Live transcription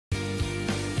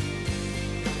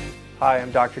Hi,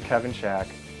 I'm Dr. Kevin Schack,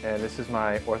 and this is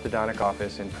my orthodontic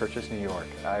office in Purchase, New York.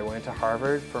 I went to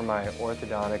Harvard for my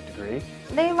orthodontic degree.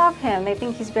 They love him. They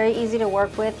think he's very easy to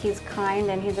work with, he's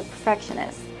kind, and he's a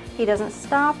perfectionist. He doesn't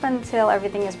stop until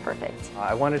everything is perfect.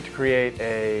 I wanted to create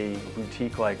a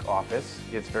boutique-like office.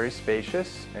 It's very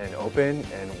spacious and open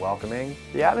and welcoming.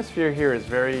 The atmosphere here is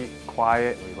very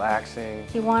quiet, relaxing.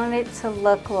 He wanted it to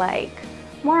look like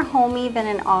more homey than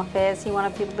an office. He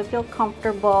wanted people to feel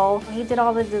comfortable. He did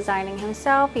all the designing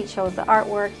himself. He chose the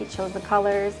artwork, he chose the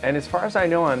colors. And as far as I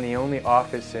know, I'm the only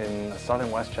office in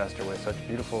southern Westchester with such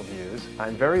beautiful views.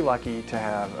 I'm very lucky to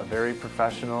have a very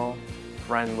professional,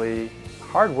 friendly,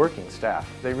 hard-working staff.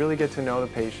 They really get to know the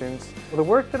patients. Well, the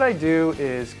work that I do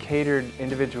is catered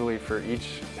individually for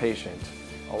each patient.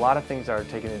 A lot of things are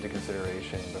taken into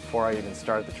consideration before I even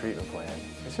start the treatment plan.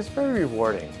 It's just very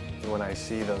rewarding when I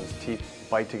see those teeth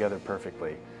bite together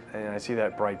perfectly and I see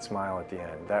that bright smile at the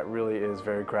end. That really is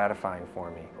very gratifying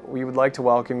for me. We would like to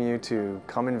welcome you to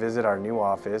come and visit our new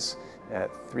office at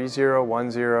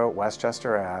 3010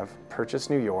 Westchester Ave, Purchase,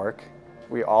 New York.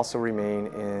 We also remain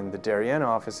in the Darien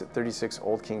office at 36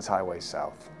 Old Kings Highway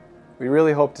South. We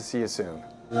really hope to see you soon.